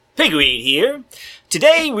Pigweed here.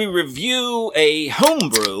 Today we review a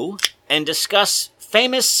homebrew and discuss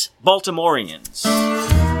famous Baltimoreans.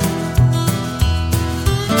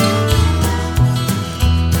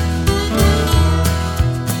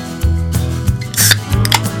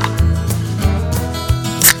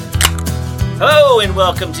 Hello and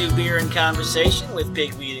welcome to Beer and Conversation with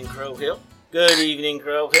Pigweed and Crowhill. Good evening,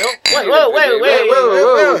 Crowhill. Whoa.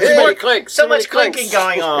 So much clinking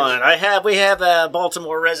going on. We have a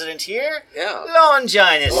Baltimore resident here. Yeah.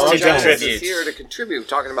 Longinus to contribute. is here to contribute,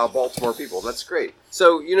 talking about Baltimore people. That's great.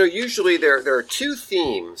 So, usually there are two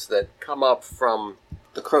themes that come up from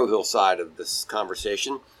the Crowhill side of this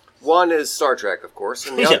conversation. One is Star Trek, of course,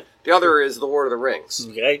 and the other is The Lord of the Rings.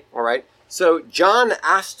 Okay. All right. So, John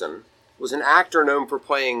Aston was an actor known for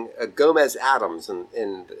playing Gomez Addams in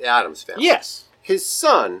the Addams Family. Yes. His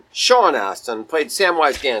son, Sean Aston, played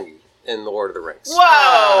Samwise Gamgee in The Lord of the Rings.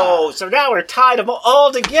 Whoa! So now we're tied them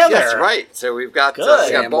all together. That's right. So we've got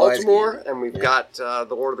Baltimore and we've got The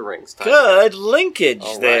Lord of the Rings. Good linkage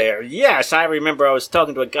there. Yes, I remember I was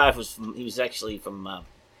talking to a guy he was actually from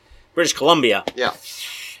British Columbia. Yeah.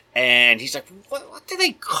 And he's like, what do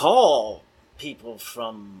they call people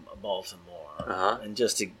from Baltimore? Uh-huh. And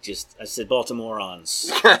I said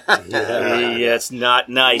Baltimoreans. Yeah, it's not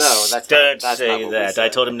nice. No, that's Don't not say what that. I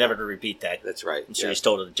told him never to repeat that. That's right. I'm sure he's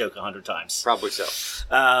told the joke 100 times. Probably so.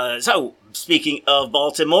 So, speaking of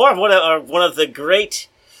Baltimore, one of the great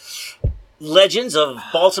legends of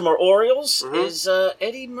Baltimore Orioles is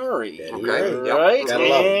Eddie Murray. Okay. Right? Yep.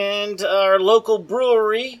 And our local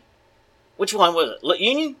brewery, which one was it?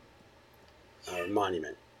 Union?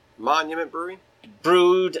 Monument. Monument Brewery?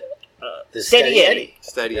 Brewed The Steady Eddie.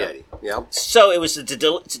 Steady Eddie. Yeah. So it was it's a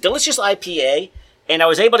delicious IPA, and I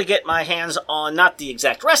was able to get my hands on not the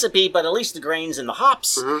exact recipe, but at least the grains and the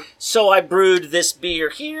hops. Mm-hmm. So I brewed this beer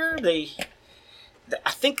here.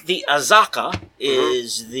 I think the Azaka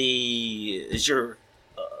is your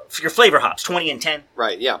flavor hops, 20 and 10.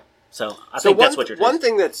 Right. Yeah. So I think that's what you're doing. One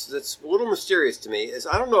thing that's a little mysterious to me is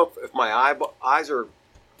I don't know if my eyes are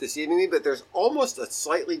deceiving me, but there's almost a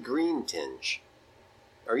slightly green tinge.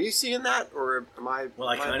 Are you seeing that, or am I? Well,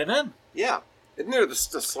 I kind of am. Yeah. Isn't there the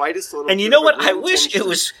slightest little? And you know what? I wish it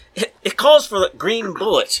was. It calls for the green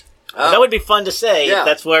bullet. That would be fun to say if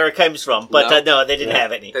that's where it comes from. But no, they didn't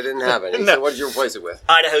have any. They didn't have any. No. So what did you replace it with?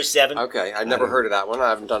 Idaho 7. Okay, I've never heard of that one. I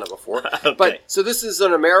haven't done it before. Okay. But so this is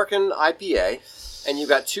an American IPA, and you've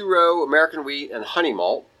got 2-row American wheat and honey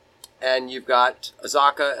malt, and you've got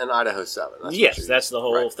Azaka and Idaho 7. That's the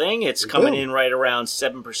whole thing. It's coming in right around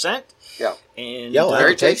 7%. Yeah. And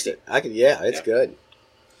very tasty. It's good.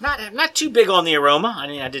 Not too big on the aroma. I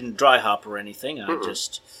mean, I didn't dry hop or anything.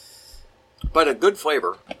 But a good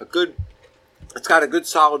flavor. It's got a good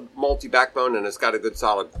solid malty backbone, and it's got a good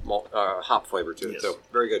solid hop flavor to it. Yes. So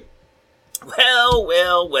very good.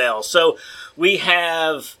 Well. So we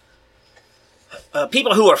have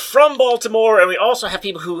people who are from Baltimore, and we also have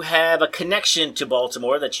people who have a connection to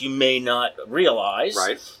Baltimore that you may not realize.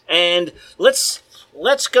 Right. And let's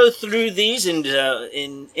go through these in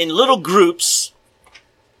little groups.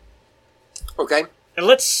 Okay.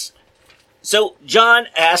 And So John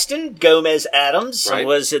Aston, Gomez Addams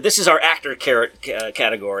this is our actor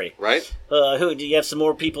category. Right. Who do you have? Some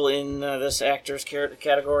more people in this actors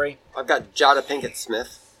category? I've got Jada Pinkett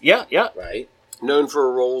Smith. Yeah. Right. Known for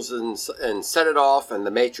her roles in Set It Off and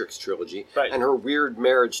the Matrix trilogy, and her weird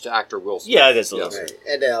marriage to actor Will Smith. Yeah, it is a little. Right.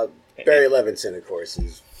 And Barry Levitson, of course,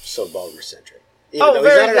 is so Baltimore-centric. He's very not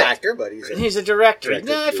good. an actor, but he's a director.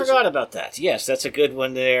 director. I forgot about that. Yes, that's a good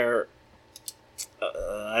one there.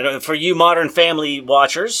 I don't. For you Modern Family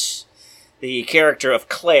watchers, the character of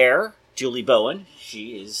Claire, Julie Bowen,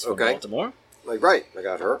 she is from Baltimore. Right, I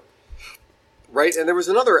got her. Right, and there was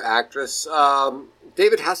another actress,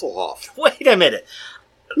 David Hasselhoff. Wait a minute.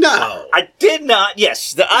 No, I did not.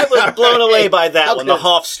 Yes, I was blown away by that one. The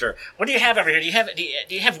Hofster. What do you have over here?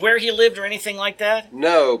 Do you have where he lived or anything like that?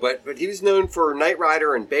 No, but he was known for Knight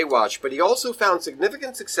Rider and Baywatch. But he also found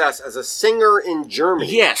significant success as a singer in Germany.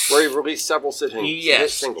 Yes, where he released several singles.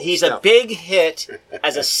 Yes, he's a big hit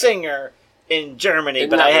as a singer in Germany.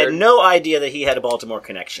 But I had no idea that he had a Baltimore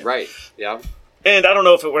connection. Right. Yeah. And I don't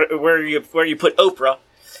know if where you put Oprah.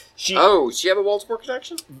 She have a Baltimore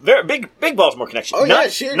connection? Very big Baltimore connection. Oh,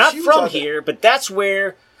 not, she not was from here, but that's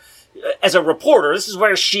where, as a reporter, this is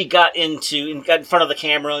where she got in front of the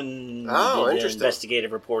camera and did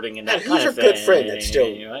investigative reporting and that kind of thing. Who's your good friend that's still...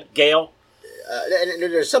 Right? Gail? And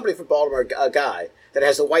there's somebody from Baltimore, a guy, that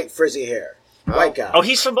has the white frizzy hair. White guy. Oh,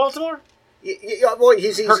 he's from Baltimore? Well,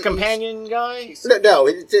 he's her companion guy? No,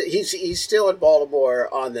 he's still in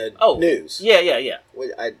Baltimore on the news. Yeah.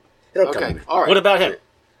 It'll come. All right. What about him?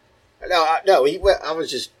 No. I was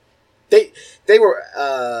just they were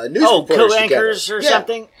news reporters co-anchors together. or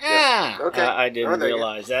something. Yeah. Ah, Okay. I didn't there you go.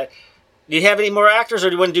 realize that. Do you have any more actors, or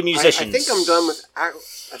do you want to do musicians? I think I'm done with. I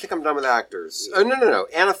think I'm done with actors. Oh no!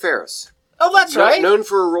 Anna Farris. Oh, that's right. Known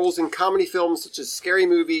for her roles in comedy films such as Scary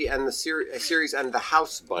Movie and the series and The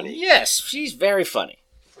House Bunny. Yes, she's very funny.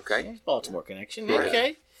 Okay. Baltimore connection. Yeah.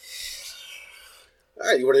 Okay. All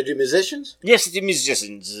right, you want to do musicians? Yes, the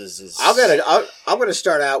musicians. I'm gonna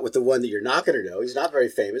start out with the one that you're not gonna know. He's not very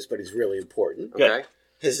famous, but he's really important. Okay.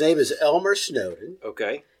 His name is Elmer Snowden,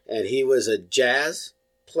 Okay. and he was a jazz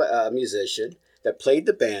musician that played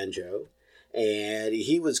the banjo, and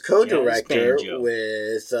he was co-director Jazz banjo.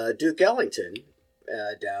 with Duke Ellington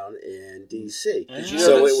down in D.C. Did you know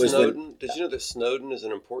So that it was Snowden? Did you know that Snowden is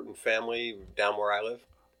an important family down where I live?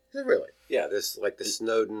 really. Yeah, there's like the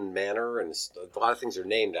Snowden Manor, and a lot of things are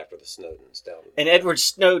named after the Snowdens down. And Edward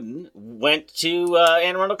Snowden went to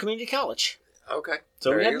Anne Arundel Community College. Okay. So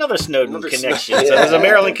There we you had go. another Snowden Another connection. Snowden. So there's a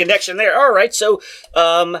Maryland connection there. All right. So,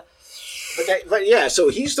 But yeah, so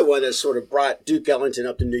he's the one that sort of brought Duke Ellington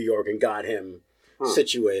up to New York and got him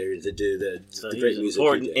situated to do the he great was music.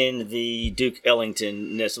 important he did. in the Duke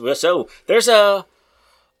Ellington-ness. So there's a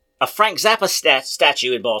Frank Zappa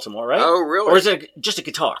statue in Baltimore, right? Oh, really? Or is it just a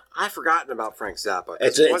guitar? I've forgotten about Frank Zappa.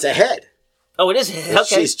 It's a head. Oh, it is.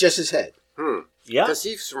 Okay. It's just his head. Yeah. Because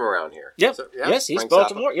he's from around here. Yep. So, yeah, Yes, he's Frank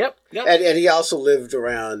Baltimore. Zappa. Yep. Yep. And he also lived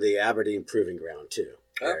around the Aberdeen Proving Ground, too,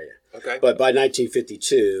 area. Okay. But by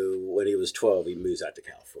 1952, when he was 12, he moves out to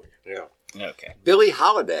California. Yeah. Okay. Billie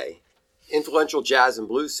Holiday, influential jazz and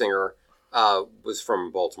blues singer, was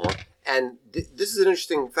from Baltimore. And this is an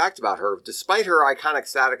interesting fact about her. Despite her iconic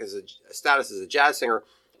status as a jazz singer,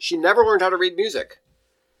 she never learned how to read music.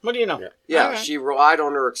 What do you know? Yeah, All right. she relied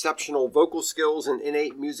on her exceptional vocal skills and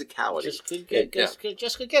innate musicality. Just could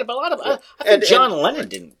get. But a lot of. I think And- John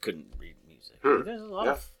Lennon couldn't read music. There's a lot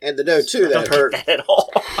Yeah. of. And to know, too, Don't that her, get that at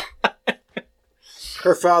all.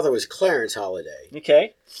 her father was Clarence Holiday,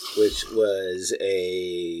 Okay. which was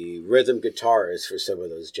a rhythm guitarist for some of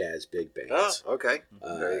those jazz big bands. Oh, okay.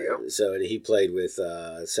 There you go. So he played with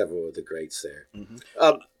several of the greats there. Mm-hmm.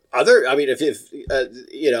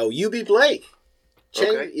 If U.B. Blake,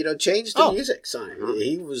 changed the Oh. music sign.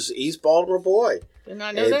 He's Baltimore boy. Didn't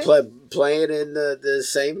I know And that? playing in the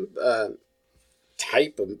same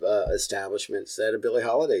type of establishments that a Billie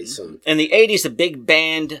Holiday sung. In the 80s, the big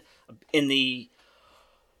band in the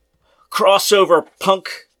crossover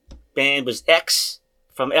punk band was X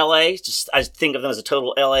from L.A. I think of them as a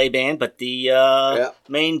total L.A. band, but the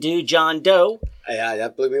main dude, John Doe, Yeah,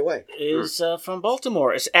 that blew me away. is from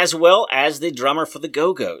Baltimore, as well as the drummer for the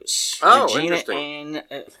Go-Go's. Oh, Regina interesting.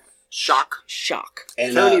 and Shock. Shock.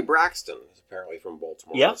 And Toni Braxton is apparently from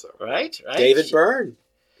Baltimore Yep, also. right. David Byrne.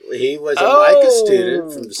 He was a Oh, Micah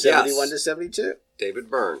student from 71 to 72. David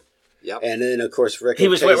Byrne. Yep. And then, of course, Rick He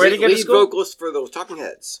was Ocasek, where did he go to Lead school? vocalist for the Talking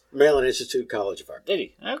Heads. Maryland Institute College of Art. Did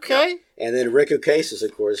he? Okay. And then Rick Ocasek,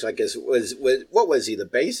 of course, I guess, was what was he, the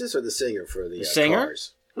bassist or the singer for the singer?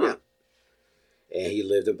 Cars? Yeah. And he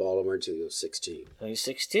lived in Baltimore until he was 16. He's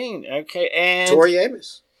 16. Okay. And Tori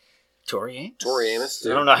Amos. Tori Amos. Tori Amos. I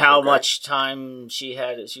don't know how Okay. much time she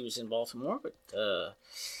had. She was in Baltimore, but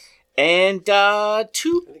and I think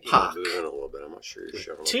you Tupac. moved in a little bit. I'm not sure you're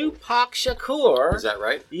showing. Tupac Shakur. Is that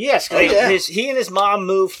right? Yes, 'cause Oh, yeah. he and his mom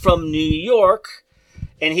moved from New York,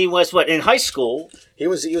 and he was in high school, He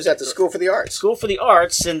was at the School for the Arts. School for the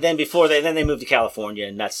Arts, and then they moved to California,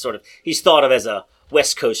 and that's sort of he's thought of as a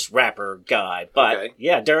West Coast rapper guy. But Okay.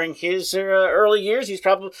 yeah, during his early years, he's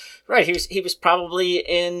probably right. He was probably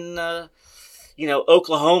in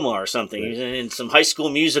Oklahoma or something. He was in some High School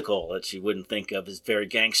Musical that you wouldn't think of as very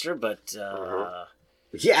gangster, but.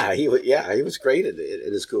 Yeah, he was great in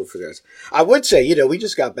the School for the Arts. I would say, we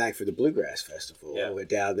just got back from the Bluegrass Festival. Yeah. We were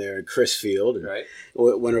down there in Chrisfield. And Right.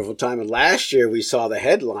 wonderful time. And last year we saw the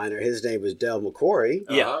headliner. His name was Del McCoury.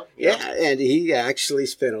 Yeah. Uh-huh. Yeah, and he actually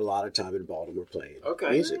spent a lot of time in Baltimore playing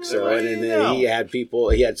music. So, Right. and then he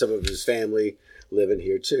had some of his family living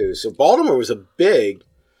here too. So Baltimore was a big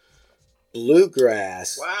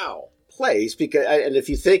bluegrass Wow. place and if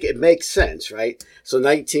you think it makes sense, right? So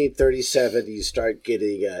 1937, you start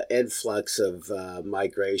getting an influx of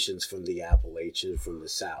migrations from the Appalachian, from the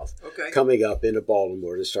South, Okay. coming up into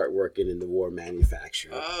Baltimore to start working in the war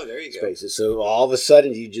manufacturing Oh, there you go. spaces. So all of a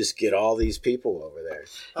sudden, you just get all these people over there.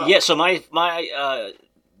 Yeah, so my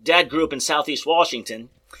dad grew up in Southeast Washington.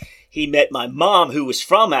 He met my mom, who was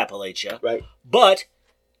from Appalachia, Right. but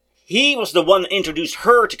he was the one that introduced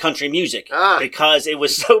her to country music Ah. because it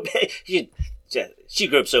was so big. she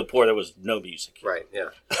grew up so poor there was no music. Right, yeah.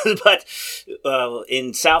 But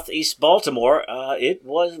in southeast Baltimore, it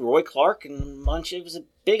was Roy Clark and Munch. It was a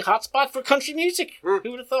big hotspot for country music. Who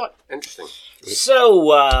would have thought? Interesting.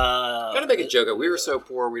 So, gotta make a joke. We were so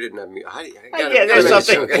poor we didn't have music. There's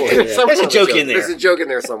something. There's a joke in there. There's a joke in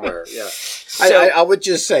there somewhere. Yeah. So, I would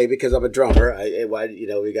just say, because I'm a drummer,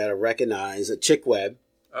 we got to recognize that Chick Webb.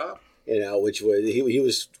 Oh. Which was he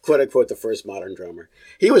was quote unquote the first modern drummer.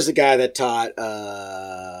 He was the guy that taught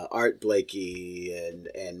Art Blakey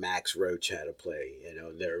and Max Roach how to play.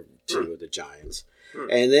 They're two of the giants.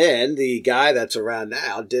 And then the guy that's around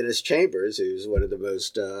now, Dennis Chambers, who's one of the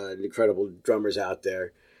most incredible drummers out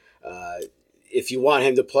there. If you want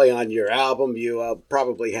him to play on your album, you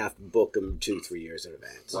probably have to book him 2-3 years in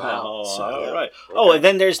advance. Wow! All right. Okay. Oh, and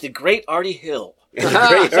then there's the great Artie Hill.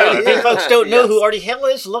 If folks don't know who Artie Hill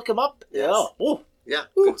is, look him up. Yes. Oh, yeah,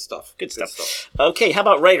 good stuff. Good stuff. Okay, how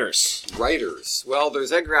about writers? Writers. Well,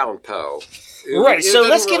 there's Edgar Allan Poe. Right, so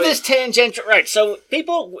let's give this tangential... Right, so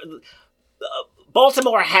people...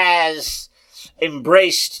 Baltimore has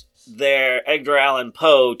embraced their Edgar Allan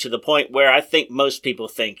Poe to the point where I think most people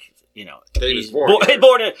think, he's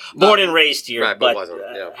born and raised here. Right, but wasn't.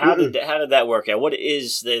 Yeah. How did that work out? What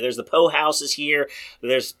is there's the Poe houses here.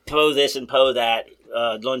 There's Poe this and Poe that.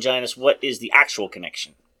 Longinus. What is the actual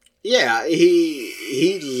connection? Yeah,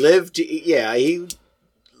 he lived. Yeah, he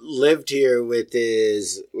lived here with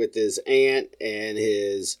his aunt and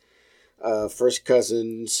his first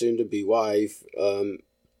cousin, soon to be wife. And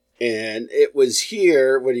it was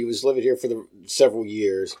here when he was living here for several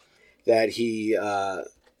years that he.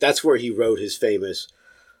 That's where he wrote his famous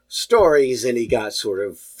stories, and he got sort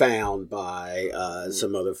of found by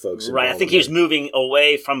some other folks. Right, I think he was moving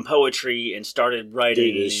away from poetry and started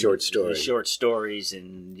writing his short stories,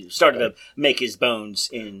 and started to make his bones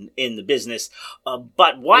in the business.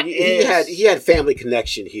 But what he had family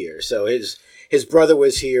connection here, so his brother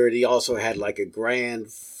was here, and he also had like a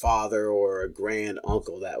grandfather or a grand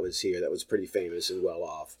uncle that was here that was pretty famous and well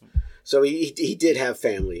off. So he did have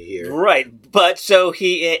family here. Right, but so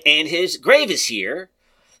and his grave is here,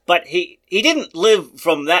 but he didn't live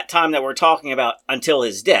from that time that we're talking about until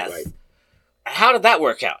his death. Right. How did that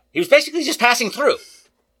work out? He was basically just passing through,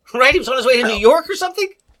 right? He was on his way to New York or something?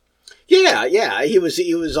 Yeah. He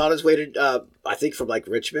was on his way to, I think from like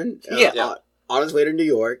Richmond. On his way to New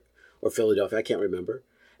York or Philadelphia, I can't remember.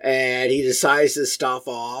 And he decides to stop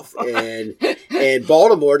off in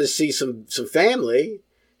Baltimore to see some family.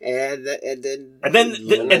 And then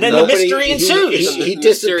the mystery ensues. He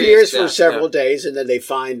disappears for several days, and then they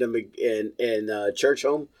find him in Church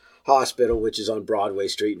Home Hospital, which is on Broadway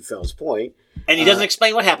Street in Fells Point. And he doesn't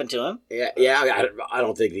explain what happened to him. Yeah. I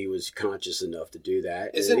don't think he was conscious enough to do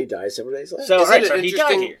that. And then he died several days later. He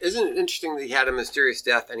died here. Isn't it interesting that he had a mysterious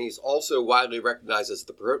death, and he's also widely recognized as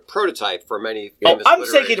the prototype for many famous I'm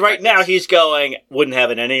thinking right now he's going, wouldn't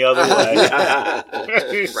have it any other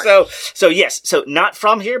way. So yes, so not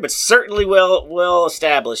from here, but certainly well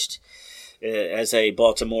established as a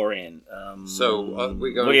Baltimorean.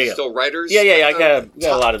 We going still writers? Yeah, I got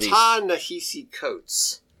a lot of these. Ta-Nehisi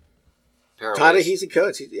Coates. Ta-Nehisi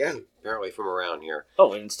Coates, apparently from around here.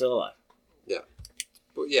 Oh, and still alive.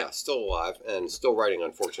 Yeah, still alive and still writing,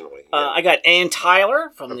 unfortunately. I got Ann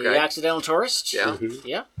Tyler from The Accidental Tourist. Yeah. Mm-hmm.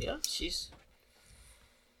 Yeah, she's...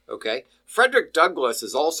 Okay. Frederick Douglass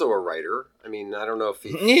is also a writer. I mean, I don't know if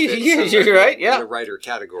he fits you're right, in the writer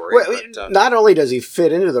category. Well, not only does he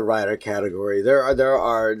fit into the writer category, there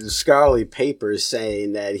are scholarly papers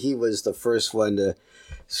saying that he was the first one to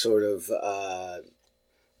sort of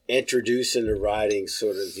introduce into writing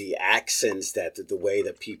sort of the accents that the way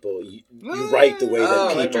that people you write the way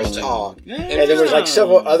that people talk. And there was like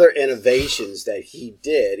several other innovations that he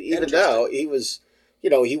did, even though he was,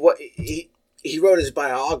 he wrote his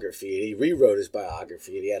biography and he rewrote his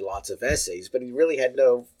biography and he had lots of essays, but he really had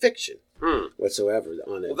no fiction whatsoever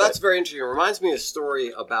on it. Well, that's very interesting. It reminds me of a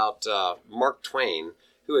story about Mark Twain,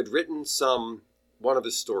 who had written one of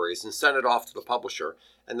his stories and sent it off to the publisher.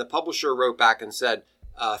 And the publisher wrote back and said,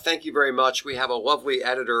 thank you very much. We have a lovely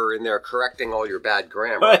editor in there correcting all your bad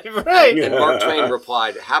grammar. Right. And Mark Twain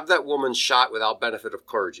replied, have that woman shot without benefit of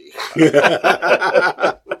clergy.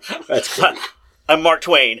 That's cool. I'm Mark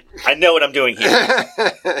Twain. I know what I'm doing here.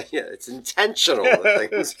 Yeah, it's intentional.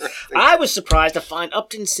 I was surprised to find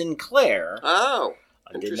Upton Sinclair. Oh,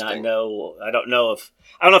 I did not know. I don't know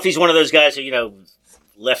if he's one of those guys who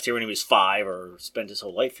left here when he was 5 or spent his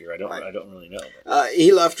whole life here. I don't really know.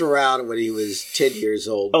 He left around when he was 10 years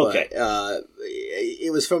old. Okay. But,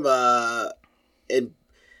 it was from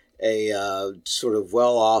sort of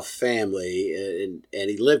well-off family, and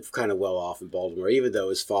he lived kind of well-off in Baltimore, even though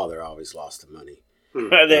his father always lost the money.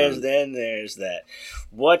 There's that.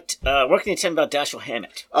 What can you tell me about Dashiell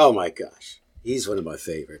Hammett? Oh my gosh, he's one of my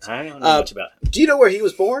favorites. I don't know much about him. Do you know where he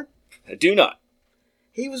was born? I do not.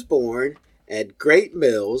 He was born at Great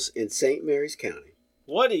Mills in St. Mary's County.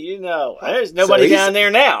 What do you know? There's nobody down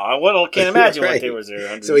there now. I can't imagine right. what there was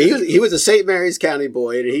there. So he was a St. Mary's County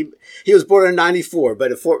boy, and he was born in '94.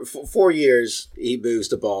 But for 4 years, he moves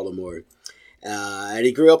to Baltimore, and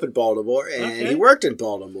he grew up in Baltimore, and he worked in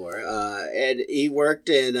Baltimore, and he worked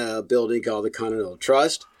in a building called the Continental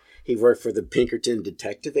Trust. He worked for the Pinkerton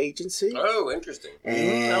Detective Agency. Oh, interesting.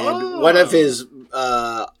 And one of his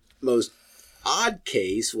most odd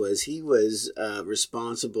case was he was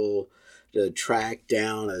responsible to track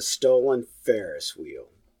down a stolen Ferris wheel.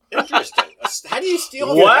 Interesting. How do you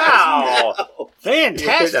steal? Wow,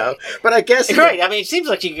 fantastic! You know, but I guess great. I mean, it seems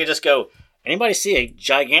like you could just go. Anybody see a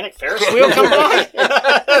gigantic Ferris wheel come by?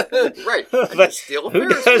 Right. But steal a who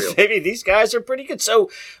Ferris knows? wheel. Maybe these guys are pretty good. So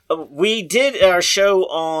we did our show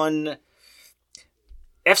on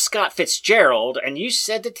F. Scott Fitzgerald, and you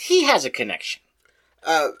said that he has a connection.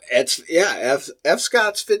 F.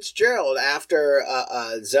 Scott Fitzgerald after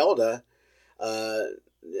Zelda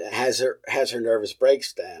has her nervous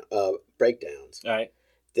breakdowns. All right.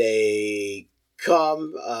 They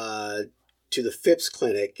come to the Phipps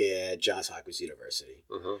Clinic at Johns Hopkins University,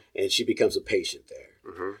 and she becomes a patient there.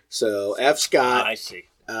 So F. Scott I see.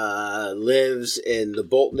 Lives in the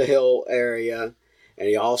Bolton Hill area, and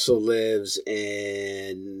he also lives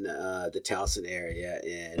in the Towson area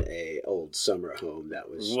in a old summer home that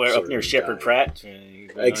was up near Shepherd Pratt.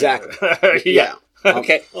 Exactly. Yeah.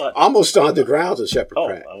 Okay. Almost on the grounds of Shepherd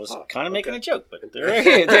Pratt. I was kind of making a joke, but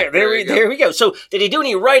there we go. So, did he do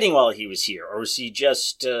any writing while he was here, or was he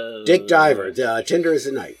just Dick Diver, Tender as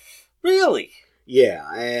the Night? Really? Yeah,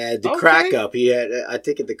 and the Crack Up. He had. I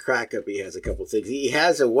think at the Crack Up, he has a couple things. He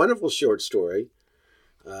has a wonderful short story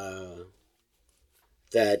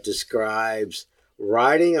that describes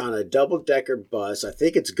riding on a double-decker bus. I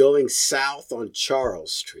think it's going south on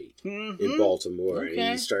Charles Street in Baltimore. Okay.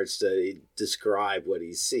 And he starts to describe what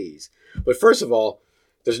he sees. But first of all,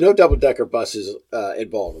 there's no double-decker buses in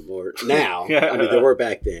Baltimore now. I mean, there were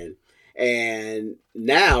back then. And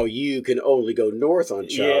now you can only go north on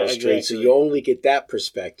Charles Street, so you only get that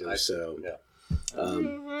perspective. So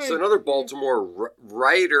another Baltimore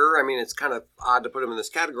writer, I mean, it's kind of odd to put him in this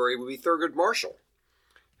category, would be Thurgood Marshall,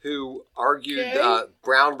 who argued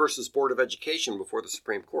Brown versus Board of Education before the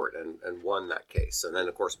Supreme Court and won that case. And then,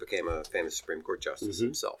 of course, became a famous Supreme Court justice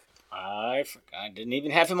himself. I forgot. I didn't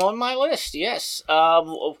even have him on my list. Yes.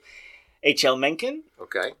 H.L. Mencken.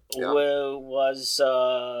 Okay. Yeah. Was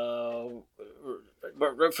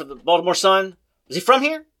wrote for the Baltimore Sun. Was he from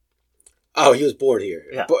here? Oh, he was born here.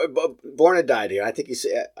 Yeah. Born and died here. I think he's.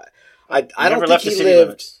 I don't left think the he city lived.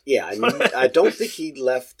 limits. Yeah, I don't think he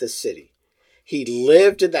left the city. He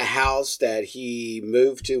lived in the house that he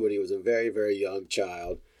moved to when he was a very, very young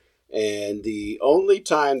child. And the only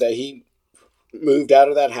time that he moved out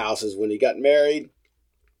of that house is when he got married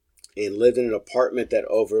and lived in an apartment that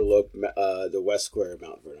overlooked the West Square of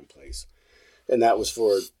Mount Vernon Place. And that was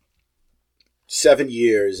for 7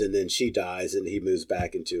 years, and then she dies, and he moves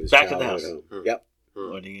back into his childhood home. Yep.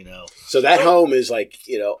 What do you know? So that home is like,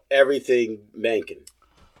 everything Mencken.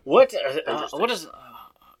 What is...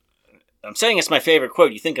 I'm saying it's my favorite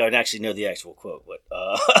quote. You think I would actually know the actual quote. But,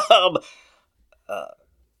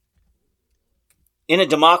 in a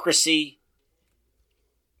democracy...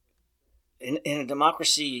 In a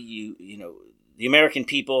democracy, you know, the American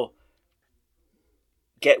people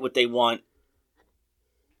get what they want,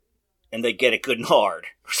 and they get it good and hard,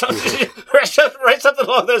 or something, right? Something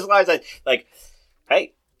along those lines. Like,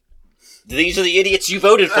 hey, these are the idiots you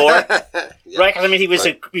voted for, right? I mean, he was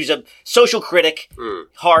a social critic,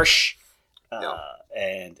 harsh,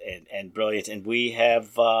 and brilliant. And we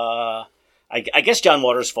have, I guess, John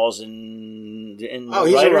Waters falls in the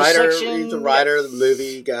he's a writer section. He's a writer, the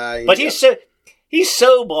movie guy. But he's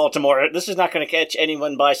so Baltimore. This is not going to catch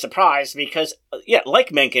anyone by surprise because,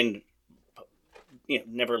 like Mencken,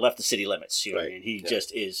 never left the city limits. You know what I mean? He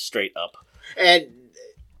just is straight up. And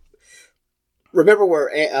remember where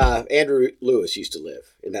Andrew Lewis used to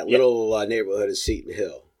live, in that little neighborhood of Seton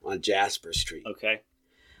Hill on Jasper Street. Okay.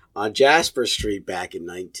 On Jasper Street back in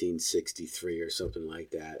 1963 or something like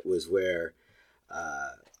that was where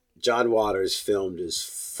John Waters filmed his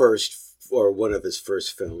first, or one of his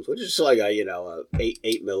first films, which is like a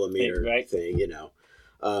 8 millimeter thing,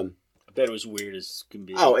 I bet it was weird as can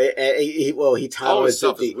be. Oh, he titled all this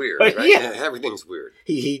stuff is weird, right? Yeah. Everything's weird.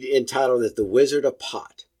 He entitled it "The Wizard of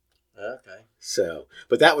Pot." Okay. So,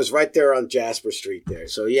 but that was right there on Jasper Street there.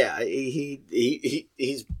 So yeah,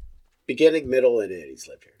 he's beginning, middle, and end. He's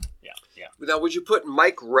lived here. Yeah. Now, would you put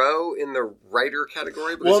Mike Rowe in the writer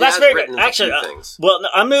category? Because Well, he that's has very written good. a Actually, few things. well,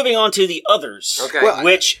 I'm moving on to the others. Okay. Well,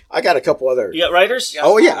 Which I got a couple other. you got writers? Yeah.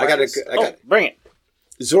 Oh yeah, I got writers. Bring it.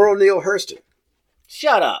 Zora Neale Hurston.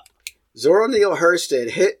 Shut up. Zora Neale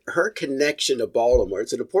Hurston hit her connection to Baltimore.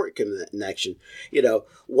 It's an important connection. You know,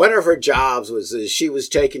 one of her jobs was she was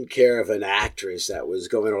taking care of an actress that was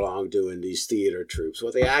going along doing these theater troupes.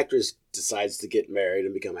 Well, the actress decides to get married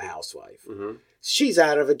and become a housewife. Mm-hmm. She's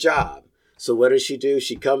out of a job. So what does she do?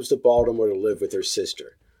 She comes to Baltimore to live with her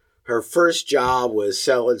sister. Her first job was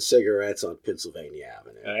selling cigarettes on Pennsylvania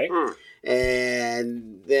Avenue. All right. Hmm.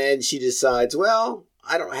 And then she decides, well,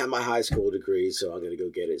 I don't have my high school degree, so I'm going to go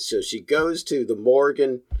get it. So she goes to the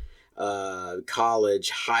Morgan College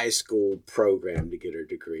high school program to get her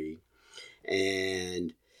degree.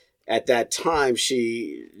 And at that time,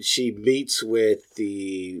 she meets with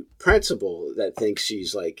the principal that thinks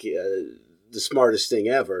she's like the smartest thing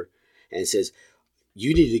ever and says,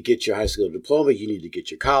 you need to get your high school diploma, you need to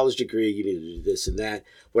get your college degree, you need to do this and that.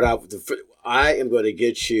 I am going to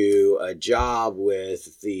get you a job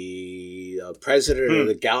with the president of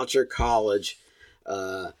the Goucher College.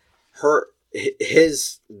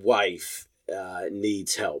 His wife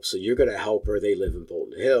needs help, so you're going to help her. They live in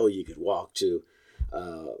Bolton Hill. You could walk to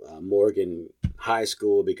Morgan High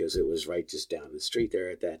School because it was right just down the street there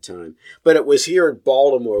at that time. But it was here in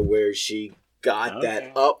Baltimore where she got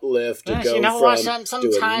that uplift to go from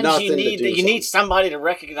sometimes doing you need somebody to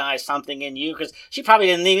recognize something in you because she probably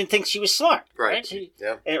didn't even think she was smart. Right.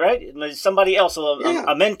 Right. Somebody else,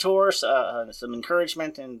 a mentor, some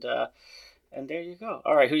encouragement, and there you go.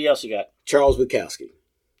 All right. Who else you got? Charles Bukowski.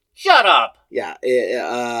 Shut up. Yeah.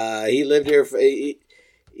 He lived here.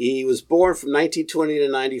 He was born from 1920 to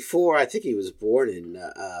 94. I think he was born in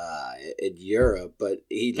Europe, but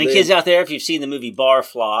he. And kids out there, if you've seen the movie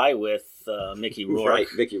Barfly with Mickey Rourke, right?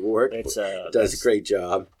 Mickey Rourke does a great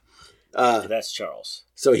job. That's Charles.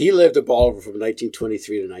 So he lived in Baltimore from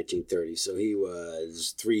 1923 to 1930. So he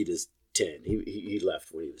was 3 to 10. He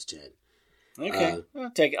left when he was 10. Okay,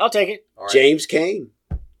 I'll take it. Right. James Cain.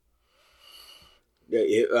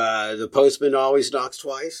 The postman always knocks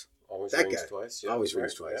twice. Always That rings guy. twice. Yeah. Always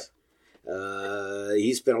rings Right, twice. Yeah.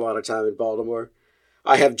 He spent a lot of time in Baltimore.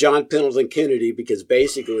 I have John Pendleton Kennedy because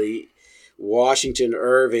basically Washington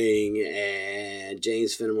Irving and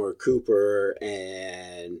James Fenimore Cooper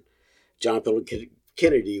and John Pendleton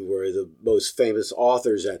Kennedy were the most famous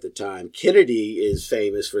authors at the time. Kennedy is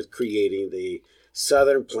famous for creating the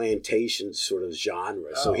Southern plantation sort of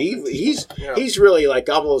genre. So he's really like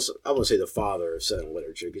almost, I won't say the father of Southern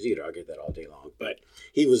literature because you could argue that all day long, but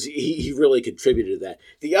he really contributed to that.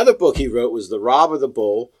 The other book he wrote was The Rob of the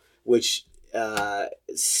Bull, which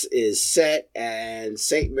is set in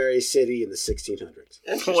St. Mary's City in the 1600s.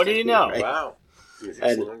 What do you know? Right? Wow.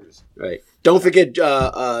 And, right. Don't forget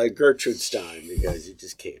Gertrude Stein because you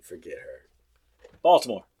just can't forget her.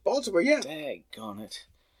 Baltimore, yeah. Daggone it.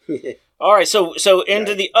 All right, so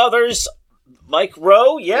into the others, Mike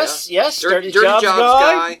Rowe, yes, Dirty Jobs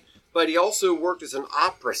guy. But he also worked as an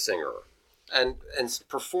opera singer and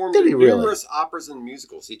performed Did he in really? numerous operas and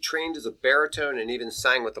musicals. He trained as a baritone and even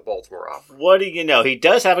sang with the Baltimore Opera. What do you know? He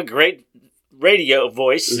does have a great radio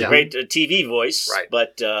voice, great TV voice, right?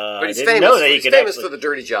 But he's didn't famous. know that he He's could famous actually, for the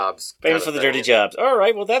dirty jobs. famous for the dirty jobs. All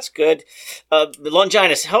right, well that's good.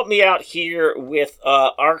 Longinus, help me out here with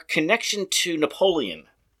our connection to Napoleon.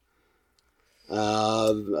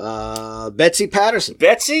 Betsy Patterson.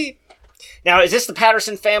 Betsy? Now, is this the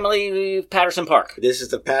Patterson family, Patterson Park? This is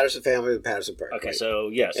the Patterson family of Patterson Park. Okay, right? so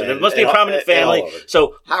there must be a prominent family.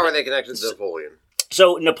 So How are they connected to Napoleon?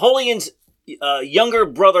 So Napoleon's younger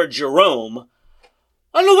brother Jerome,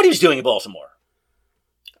 I don't know what he was doing in Baltimore.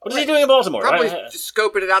 What is he doing in Baltimore? Probably just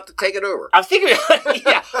scoping it out to take it over. I figured,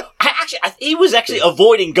 yeah. He was actually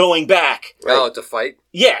avoiding going back. Oh, to fight?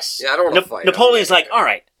 Yes. Yeah, I don't want to fight. Napoleon's like, all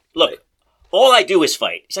right, look, all I do is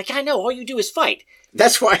fight. He's like, yeah, I know, all you do is fight.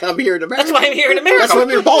 That's why I'm here in America. That's why I'm here in America. That's why I'm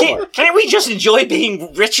here in Baltimore. Can't we just enjoy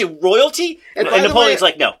being rich in royalty? And Napoleon's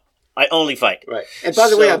like, no, I only fight. Right. And by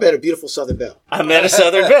the way, I met a beautiful Southern belle. I met a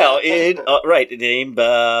Southern belle named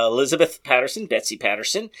Elizabeth Patterson, Betsy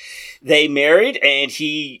Patterson. They married, and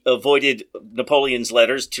he avoided Napoleon's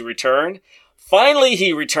letters to return. Finally,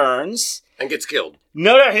 he returns. And gets killed.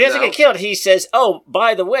 No, he doesn't get killed. He says, oh,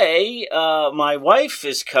 by the way, my wife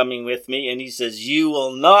is coming with me. And he says, you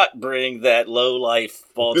will not bring that lowlife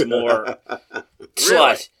Baltimore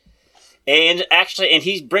slut. And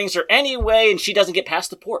he brings her anyway, and she doesn't get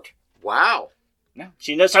past the port. Wow. No,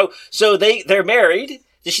 she knows. So they're married.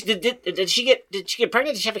 Did she get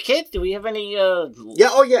pregnant? Did she have a kid? Do we have any? Yeah.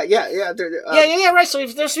 Oh yeah. Right. So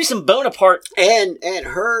there must be some Bonaparte. And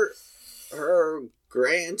her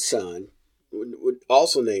grandson,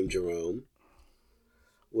 also named Jerome,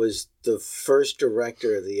 was the first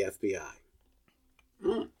director of the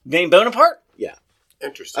FBI. Named Bonaparte. Yeah.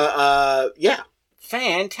 Interesting. Yeah.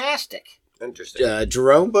 Fantastic. Interesting.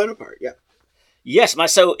 Jerome Bonaparte. Yeah. Yes,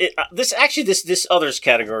 this others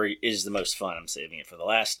category is the most fun. I'm saving it for the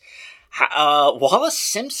last. Wallace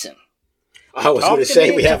Simpson. I was going to say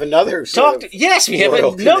we have another. Yes, we have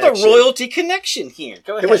another royalty connection here.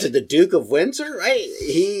 Go ahead. Was it the Duke of Windsor? Right,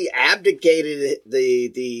 he abdicated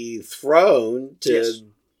the throne to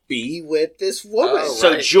be with this woman. Oh,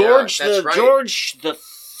 so right. George George the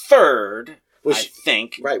Third. I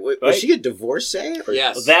think. Right. Was she a divorcee?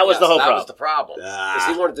 Yes. Well, that was the whole problem. That was the problem. Because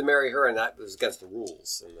he wanted to marry her, and that was against the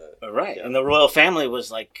rules. Right. And the royal family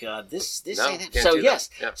was like, this No, ain't it. can't So, do yes.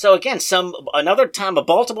 that. Yeah. So, again, another time a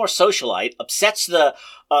Baltimore socialite upsets the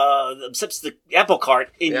apple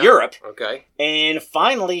cart in Europe. Okay. And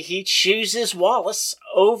finally, he chooses Wallace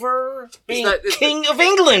over being Is King of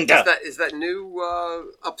England. Is that new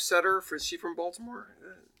upsetter? Is she from Baltimore?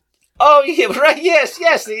 Oh, yeah, right. Yes.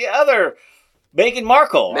 The other... Meghan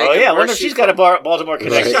Markle. Oh, yeah. I wonder if she's got a Baltimore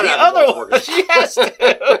connection. Right. The other one, she has to.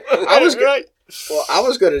 I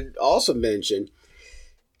was going to also mention,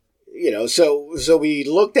 so we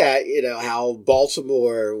looked at, how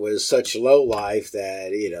Baltimore was such low life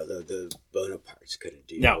that, the Bonapartes couldn't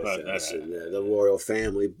deal with us and the royal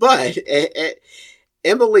family. But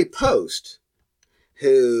Emily Post,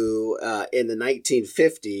 who in the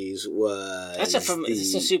 1950s was... That's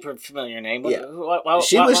a super familiar name. Yeah.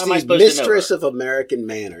 She was the mistress of American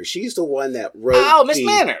manners. She's the one that wrote... Oh, Miss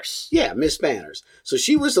Manners. Yeah, Miss Manners. So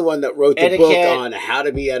she was the one that wrote the book on how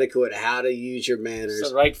to be adequate, how to use your manners.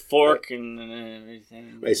 The right fork and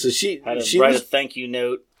everything. Right, so she write a thank you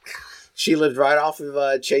note. She lived right off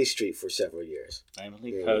of Chase Street for several years.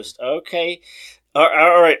 Emily Post. Okay. All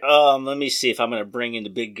right. Let me see if I'm going to bring in the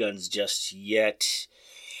big guns just yet.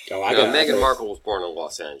 Meghan Markle was born in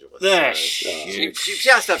Los Angeles. She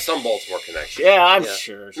has to have some Baltimore connection. Yeah, I'm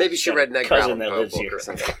sure. Maybe she read Ned cousin that lives book here or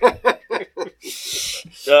something.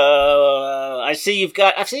 I see you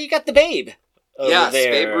got the Babe. Yes,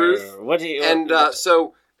 there. Babe Ruth. What do you?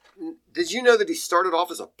 So, did you know that he started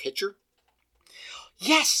off as a pitcher?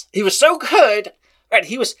 Yes, he was so good. Right,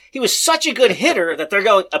 he was such a good hitter that they're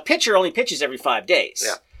going. A pitcher only pitches every 5 days.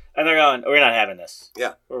 Yeah. And they're going, we're not having this.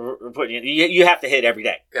 Yeah. We're putting you have to hit every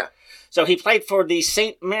day. Yeah. So he played for the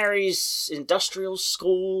St. Mary's Industrial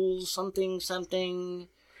School, something.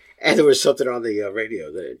 And there was something on the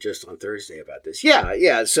radio just on Thursday about this.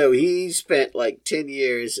 Yeah. So he spent like 10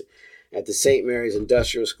 years at the St. Mary's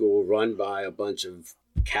Industrial School run by a bunch of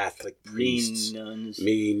Catholic priests.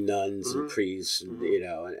 Mean nuns and priests, and,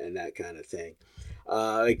 and that kind of thing.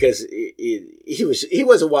 Because he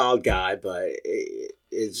was a wild guy, but...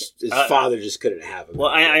 His father just couldn't have him. Well,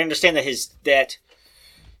 I understand that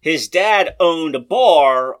his dad owned a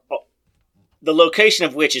bar, the location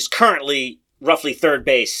of which is currently roughly third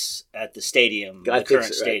base at the stadium,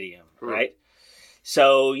 stadium, right?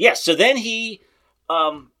 So yes, so then he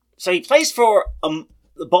plays for a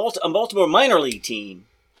Baltimore minor league team,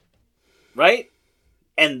 right?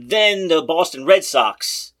 And then the Boston Red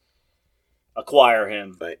Sox acquire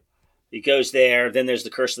him, right? He goes there. Then there's the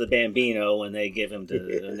Curse of the Bambino, and they give him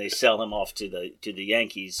and they sell him off to the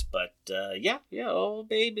Yankees. But old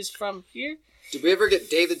Babe is from here. Did we ever get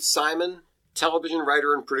David Simon, television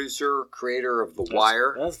writer and producer, creator of The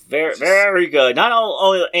Wire? That's very very good. Not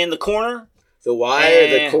only in The Corner. The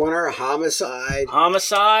Wire, The Corner, Homicide.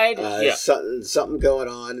 Something going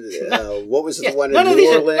on. What was the one in New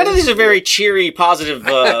Orleans? None of these are very cheery, positive.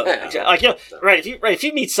 Right? If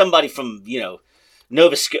you meet somebody from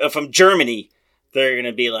from Germany, they're going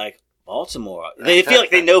to be like, Baltimore. They feel like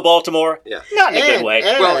they know Baltimore. Yeah. Not in a good way.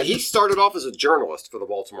 Well, he started off as a journalist for the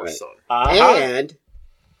Baltimore Sun. And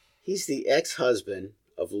he's the ex-husband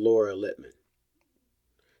of Laura Littman,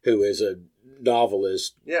 who is a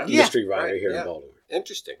novelist, mystery writer here in Baltimore.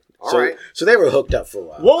 Interesting. All right. So they were hooked up for a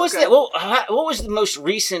while. What was the most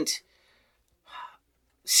recent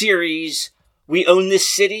series, We Own This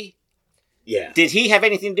City? Yeah. Did he have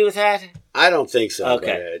anything to do with that? I don't think so.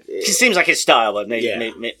 Okay. It seems like his style, but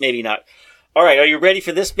maybe not. All right, are you ready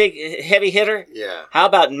for this big heavy hitter? Yeah. How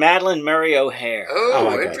about Madeline Murray O'Hare?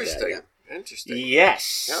 Oh, interesting. Interesting.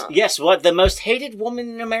 Yes. Yeah. Yes, what? The most hated woman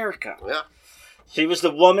in America. Yeah. She was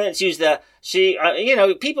the woman, people...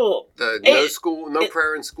 No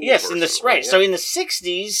prayer in school. Yes, person, right. Yeah. So in the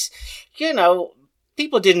 60s,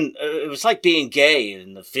 people didn't. It was like being gay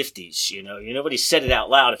in the 50s. Nobody said it out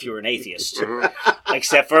loud if you were an atheist,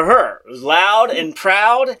 except for her. It was loud and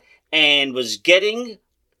proud, and was getting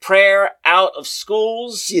prayer out of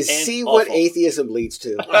schools. You see what atheism leads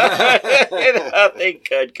to. Nothing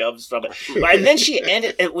good comes from it. And then she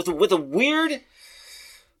ended with a weird.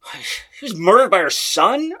 She was murdered by her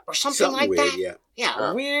son or something like weird, that. Yeah.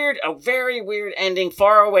 Yeah, a very weird ending,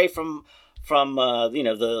 far away from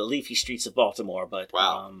the leafy streets of Baltimore. But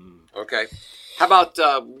wow. Okay. How about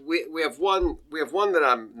we have one that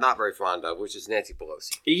I'm not very fond of, which is Nancy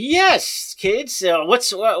Pelosi. Yes, kids.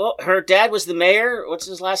 Her dad was the mayor. What's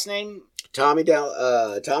his last name? Tommy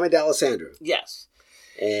D'Alessandro. Yes.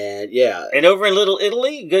 And over in Little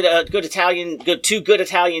Italy, two good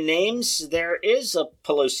Italian names. There is a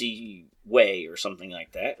Pelosi Way or something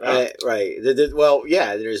like that, right? Right. There's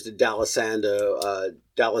the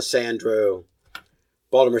D'Alessandro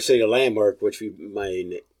Baltimore City Landmark, which we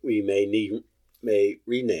may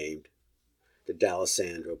rename the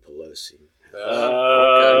D'Alessandro Pelosi.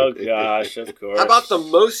 Okay. Gosh, of course. How about the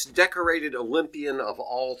most decorated Olympian of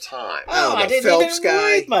all time? I didn't Phelps even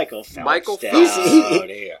guy. read Michael Phelps. Michael Phelps.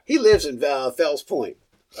 He lives in Fells Point.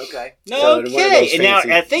 Okay. Okay. And now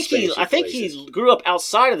I think he grew up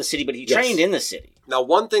outside of the city, but he trained in the city. Now,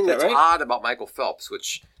 one thing that's odd about Michael Phelps,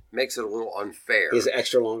 which makes it a little unfair. He has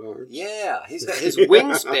extra long arms. Yeah, his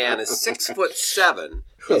wingspan is 6'7".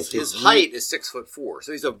 His height is 6'4".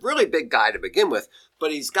 So he's a really big guy to begin with,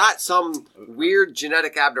 but he's got some weird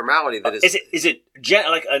genetic abnormality that is. Is it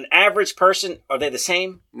like an average person? Are they the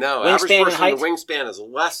same? No, wingspan average person, height? the wingspan is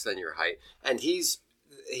less than your height, and he's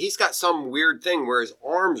got some weird thing where his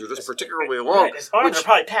arms are just particularly long. Right, his arms are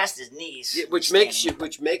probably past his knees. Which makes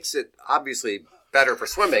it obviously better for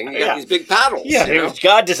swimming. You got these big paddles. Yeah,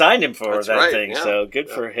 God designed him for that thing, so good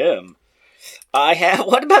for him.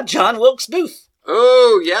 What about John Wilkes Booth?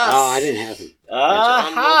 Oh, yes. Oh, I didn't have him.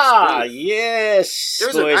 Aha, yes. I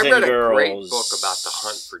read a great book about the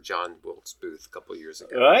hunt for John Wilkes Booth a couple years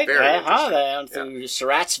ago. Right, down through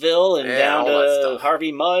Surrattsville and down to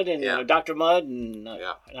Harvey Mudd and Dr. Mudd and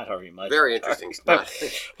not Harvey Mudd. Very interesting stuff.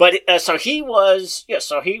 But so he was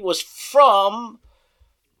from.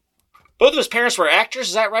 Both of his parents were actors.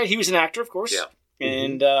 Is that right? He was an actor, of course. Yeah,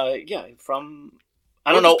 and from.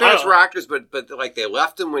 I don't know. His parents were actors, but like they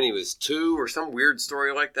left him when he was 2 or some weird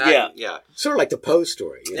story like that. Yeah. Sort of like the Poe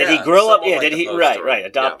story. Did he grow up? Yeah. Did he? Right.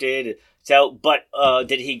 Adopted. Yeah. So, but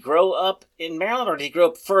did he grow up in Maryland, or did he grow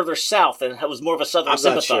up further south and was more of a Southern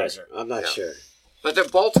sympathizer? I'm not sure.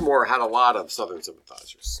 But Baltimore had a lot of Southern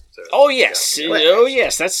sympathizers. So, oh yes.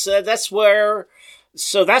 That's where.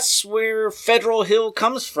 So that's where Federal Hill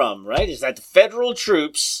comes from, right? Is that the federal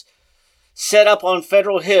troops set up on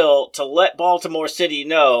Federal Hill to let Baltimore City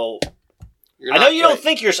know. I know you don't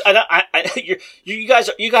think you're. You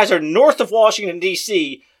guys are north of Washington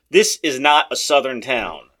D.C. This is not a Southern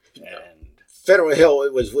town. And Federal Hill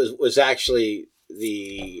was actually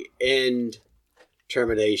the end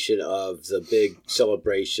termination of the big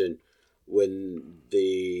celebration when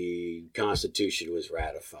the Constitution was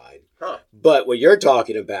ratified. Huh. But what you're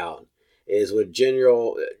talking about is when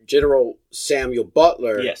General Samuel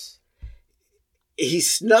Butler. Yes. He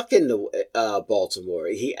snuck into Baltimore.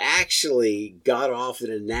 He actually got off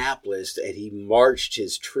in Annapolis and he marched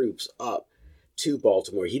his troops up to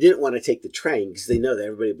Baltimore. He didn't want to take the train because they know that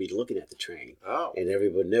everybody would be looking at the train. Oh. And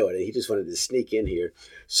everybody would know it. And he just wanted to sneak in here.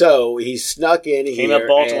 So he snuck in here. Came up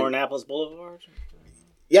Baltimore, Annapolis Boulevard?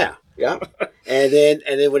 Yeah. and then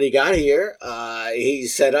when he got here, he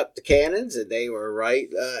set up the cannons, and they were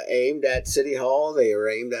aimed at City Hall. They were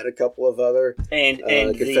aimed at a couple of other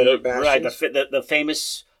Confederate bastions. The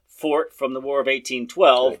famous fort from the War of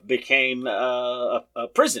 1812 became a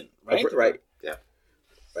prison, right? Right. Yeah.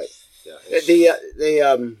 Right. Yeah.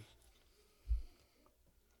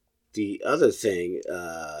 The other thing.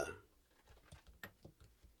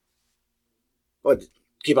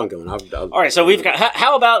 Keep on going. All right, so we've got.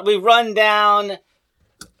 How about we run down?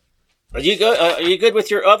 Are you good? Are you good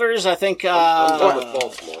with your others? I think. I'm done with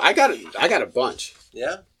Baltimore. I got a bunch.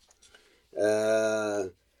 Yeah. I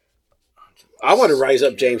want to rise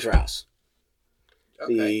up James Rouse,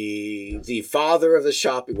 Okay. the father of the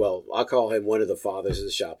shopping. Well, I'll call him one of the fathers of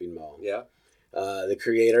the shopping mall. Yeah. The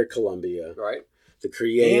creator of Columbia. Right. The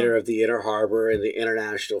creator of the Inner Harbor and the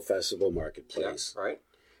International Festival Marketplace. Yeah. Right.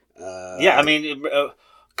 I mean.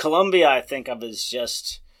 Columbia, I think of as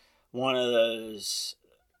just one of those,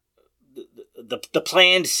 the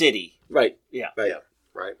planned city. Right. Yeah. Right. Yeah.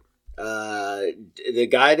 Right. The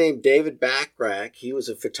guy named David Backrack, he was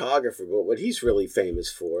a photographer, but what he's really famous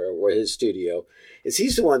for, or his studio, is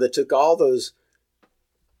he's the one that took all those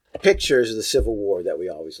pictures of the Civil War that we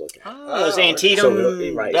always look at. Those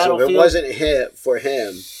Antietam right. battlefield. So if it wasn't for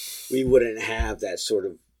him, we wouldn't have that sort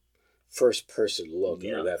of first-person look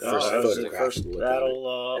or that first photograph. First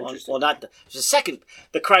battle. Not the second.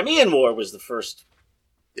 The Crimean War was the first.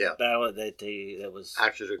 Yeah. Battle that was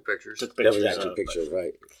actually took pictures. That was actually pictures,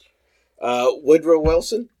 right? Woodrow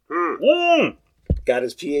Wilson got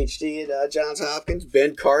his PhD at Johns Hopkins.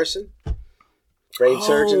 Ben Carson, brain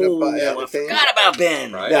surgeon of I forgot about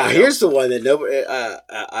Ben. Right. Now here's the one that nobody.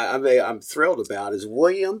 I'm thrilled about is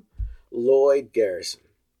William Lloyd Garrison.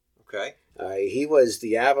 Okay. He was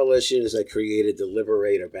the abolitionist that created the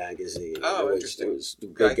Liberator magazine. Interesting. He was the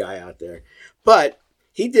big guy out there. But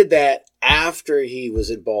he did that after he was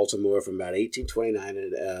in Baltimore from about 1829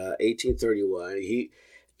 to 1831.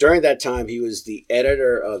 During that time, he was the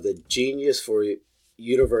editor of the Genius for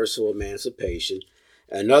Universal Emancipation,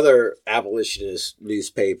 another abolitionist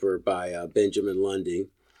newspaper by Benjamin Lundy.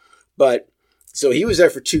 So he was there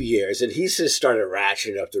for 2 years, and he just started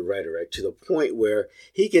ratcheting up the rhetoric to the point where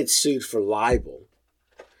he gets sued for libel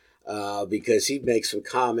because he makes some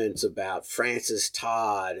comments about Francis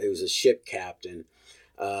Todd, who's a ship captain,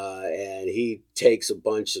 and he takes a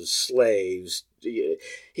bunch of slaves. He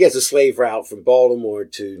has a slave route from Baltimore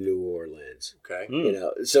to New Orleans. Okay.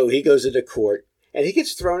 So he goes into court, and he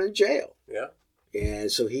gets thrown in jail. Yeah.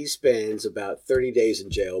 And so he spends about 30 days in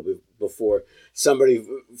jail before somebody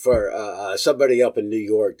up in New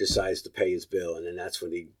York decides to pay his bill, and then that's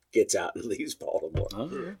when he gets out and leaves Baltimore.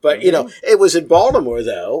 Okay. But, it was in Baltimore,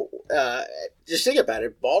 though. Just think about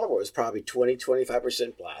it. Baltimore was probably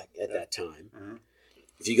 20-25% black at that time. Mm-hmm.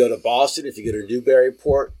 If you go to Boston, if you go to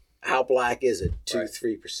Newburyport, how black is it?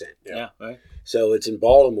 2-3%. Yeah, right. So it's in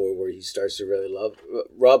Baltimore where he starts to really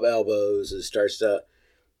rub elbows and starts to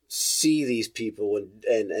see these people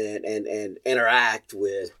and interact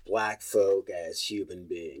with black folk as human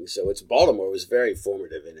beings. So Baltimore was very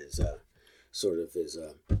formative in his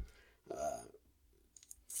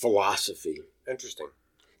philosophy. Interesting.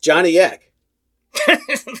 Johnny Eck.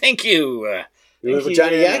 Thank you. Remember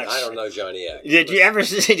Johnny Eck? I don't know Johnny Eck. Did you ever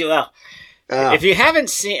see? Well, if you haven't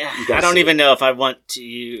seen, I don't even know if I want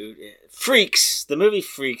to. Freaks, the movie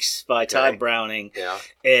Freaks by Todd Browning,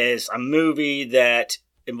 is a movie that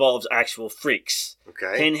involves actual freaks.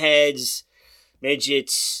 Okay. Pinheads,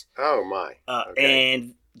 midgets. Oh, my.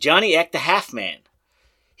 And Johnny Eck, the half man.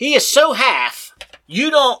 He is so half,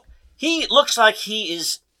 he looks like he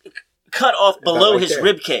is cut off below his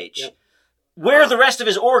rib cage. Yep. Where the rest of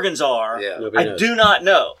his organs are, I do not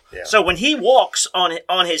know. Yeah. So when he walks on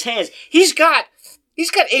his hands, he's got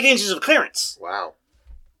 8 inches of clearance. Wow.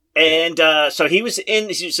 And so he was in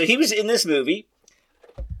this movie,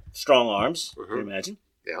 Strong Arms, can you imagine?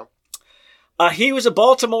 Yeah. He was a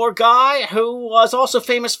Baltimore guy who was also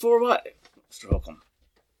famous for what? Mr. Holcomb.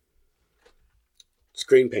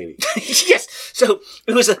 Screen painting. Yes. So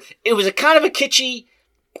it was a kind of a kitschy,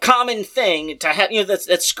 common thing to have,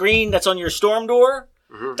 that screen that's on your storm door,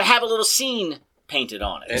 to have a little scene painted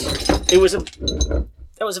on it.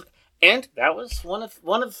 And that was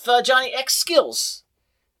one of Johnny Eck's skills,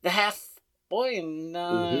 the half boy,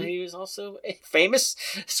 and he was also a famous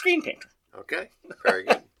screen painter. Okay, very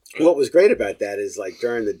good. What was great about that is, like,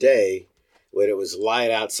 during the day, when it was light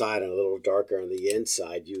outside and a little darker on the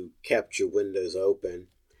inside, you kept your windows open,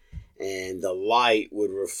 and the light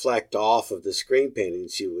would reflect off of the screen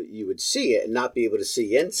paintings. You would see it and not be able to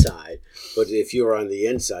see inside, but if you were on the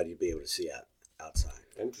inside, you'd be able to see outside.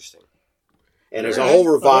 Interesting. And there's a whole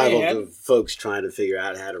revival of folks trying to figure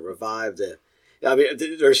out how to revive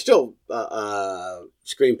there's still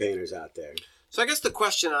screen painters out there. So I guess the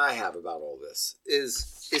question I have about all this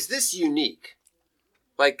is this unique?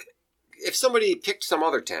 Like, if somebody picked some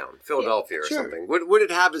other town, Philadelphia or something, would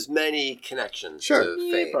it have as many connections to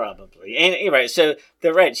fame? Yeah, probably. And you're right. So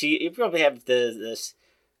they're right. So you probably have the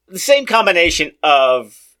same combination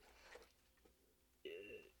of,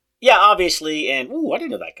 obviously, and I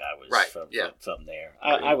didn't know that guy was from there.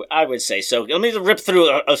 I would say so. Let me rip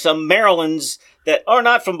through some Marylands that are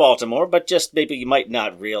not from Baltimore, but just maybe you might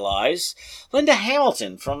not realize. Linda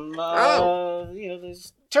Hamilton from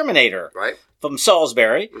Terminator, right? From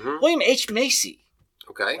Salisbury. Mm-hmm. William H. Macy.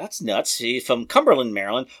 Okay, that's nuts. He's from Cumberland,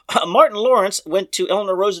 Maryland. Martin Lawrence went to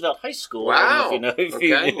Eleanor Roosevelt High School. Wow, I don't know if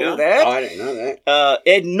you know that. Oh, I didn't know that.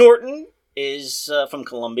 Ed Norton is from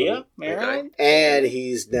Columbia, Maryland. Okay. And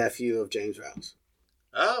he's nephew of James Rouse.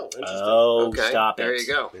 Oh, interesting. Oh, stop it. There you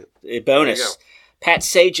go. Bonus. Pat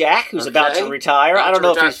Sajak, who's about to retire. I don't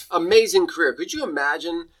know if he's... Amazing career. Could you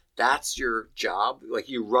imagine That's your job? Like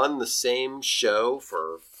you run the same show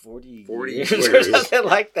for 40 years or something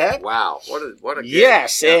like that. Wow. What a gig.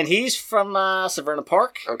 Yes, and he's from Severna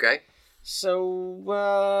Park. Okay.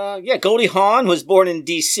 So, Goldie Hawn was born in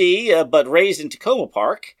D.C., but raised in Tacoma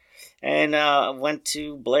Park, and went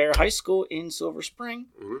to Blair High School in Silver Spring.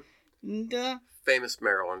 Mm-hmm. And, famous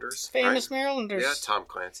Marylanders. Marylanders. Yeah, Tom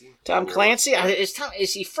Clancy. Tom Clancy?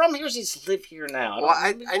 Is he from here or does he live here now?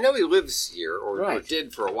 I know he lives here, or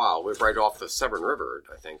did for a while. Lived right off the Severn River,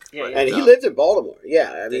 I think. Yeah, and he lived in Baltimore.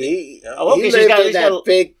 Yeah, I mean, he lived in that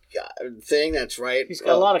big thing that's right. He's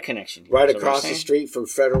got a lot of connection. Right across the street from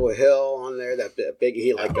Federal Hill on there. That big,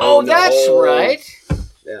 that's right.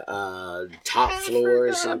 Top floor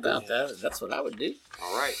or something. About that. That's what I would do.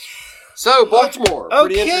 All right. So, Baltimore,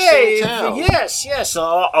 pretty interesting town. Yes. A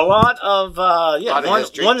lot of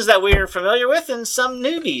ones that we're familiar with and some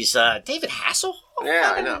newbies. David Hasselhoff?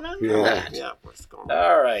 Yeah, I know. Yeah. What's going on?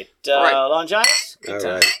 All right. Longinus? Good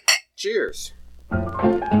time. Right. Cheers.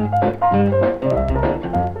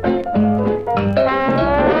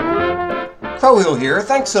 Crowhill here.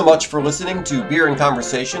 Thanks so much for listening to Beer and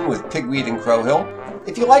Conversation with Pigweed and Crowhill.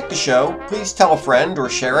 If you like the show, please tell a friend or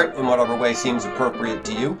share it in whatever way seems appropriate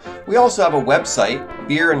to you. We also have a website,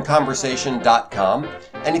 beerandconversation.com.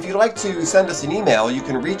 And if you'd like to send us an email, you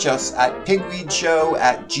can reach us at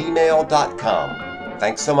pigweedshow@gmail.com.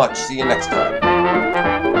 Thanks so much. See you next time.